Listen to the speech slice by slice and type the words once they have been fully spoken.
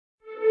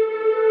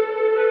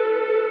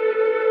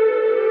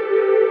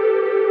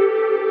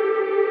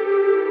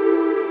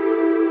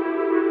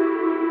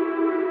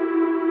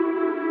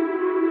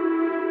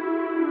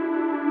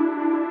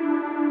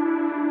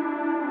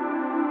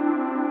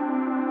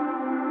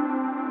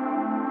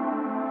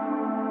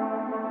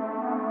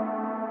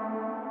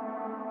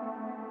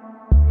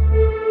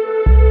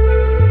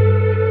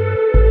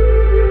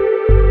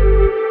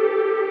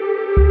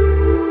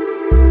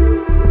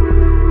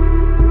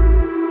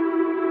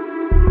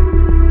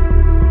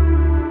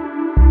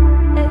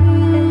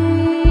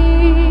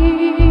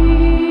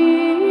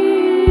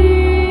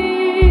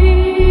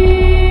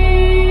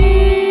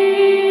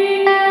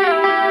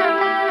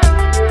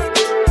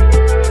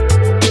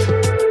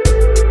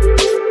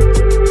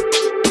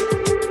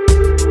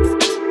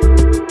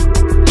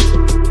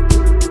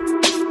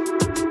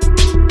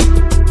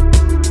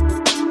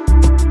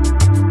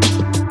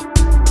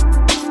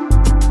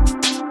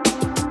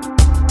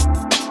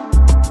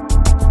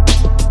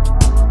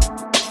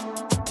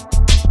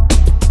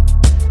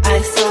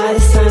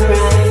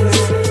sunrise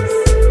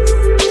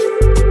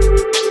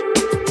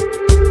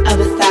of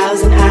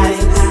 1,000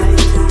 eyes.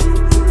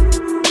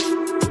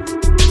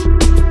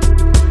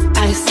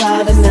 I saw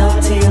the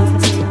melting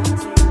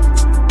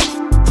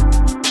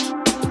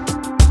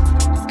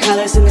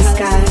colors in the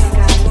sky.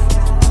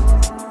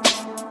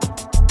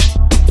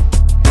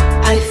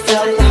 I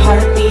felt the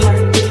heartbeat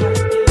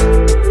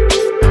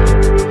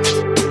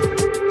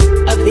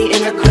of the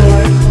inner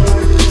core.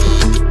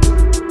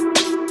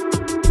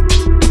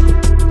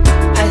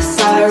 I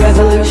saw a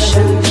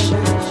revolution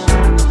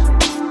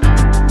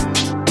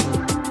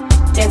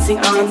dancing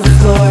on the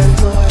floor.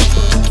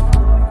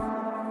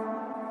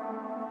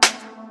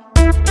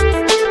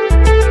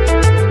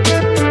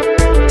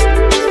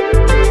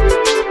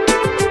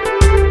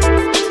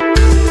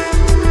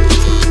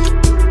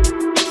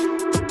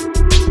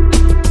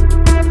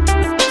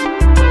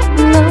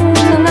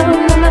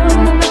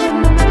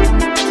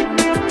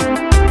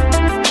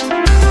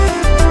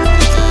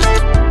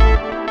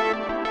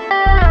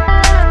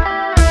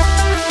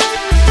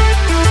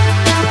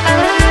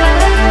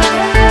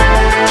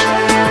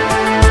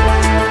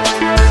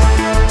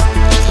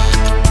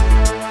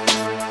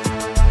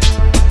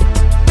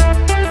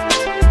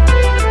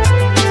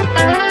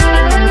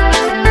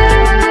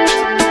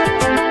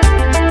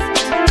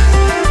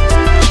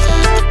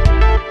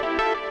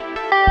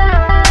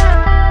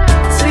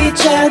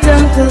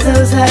 Close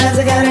those eyes,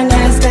 I got a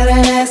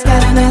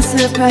nice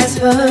surprise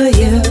for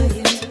you.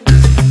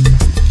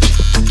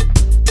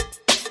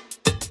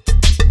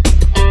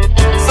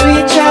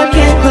 Sweet child,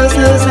 can't close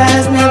those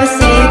eyes, never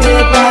say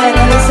goodbye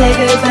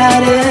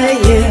to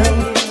you.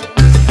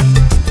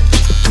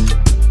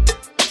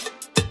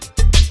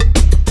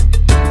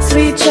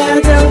 Sweet child,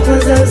 don't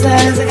close those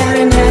eyes, I got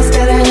a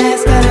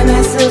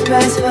nice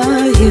surprise for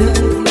you.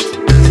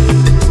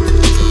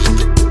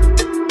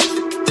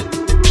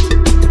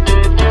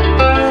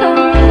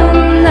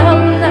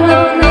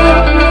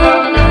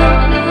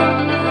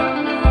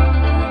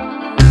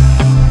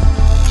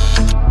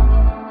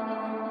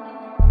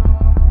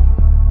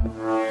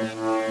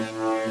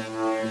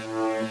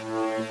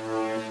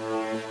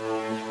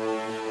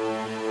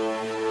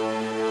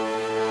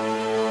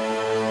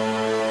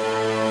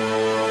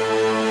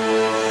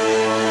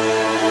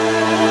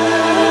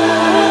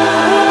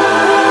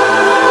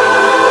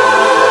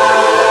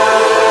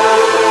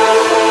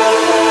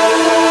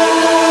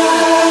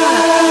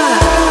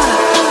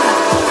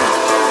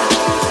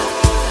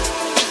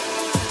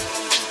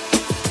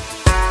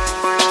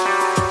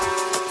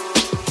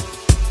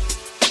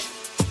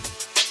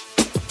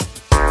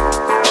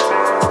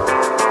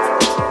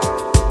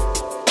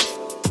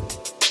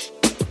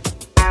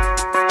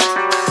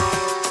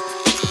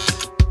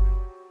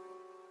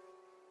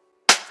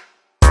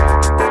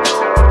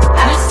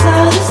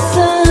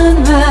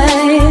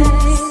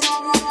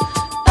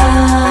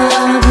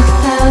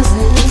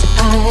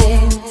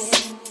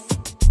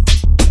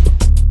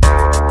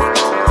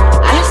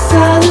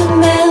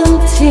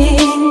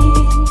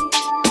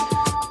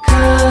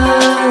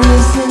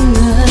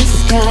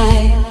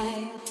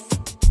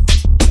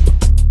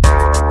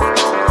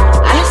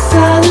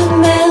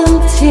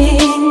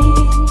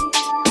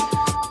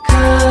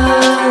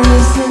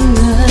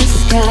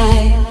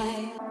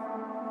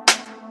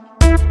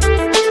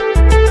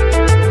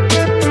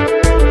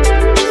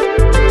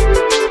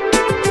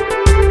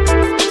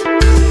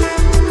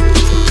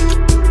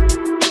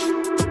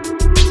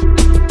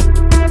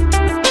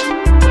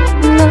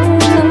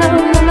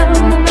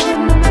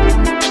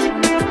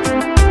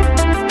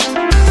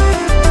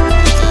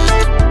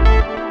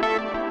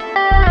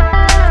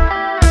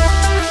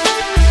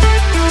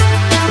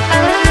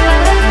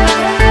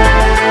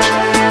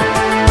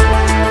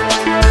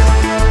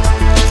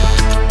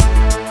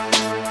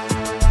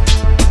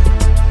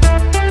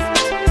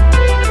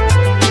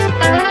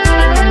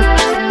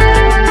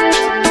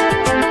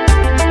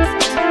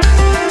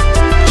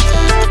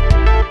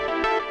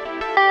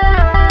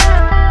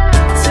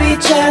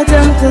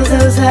 Close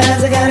those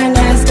eyes, I got a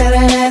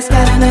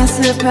nice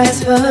surprise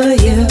for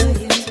you.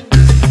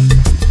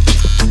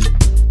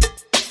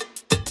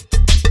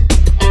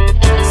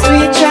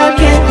 Sweet child,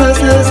 can't close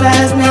those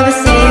eyes, never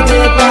say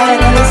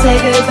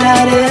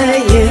goodbye to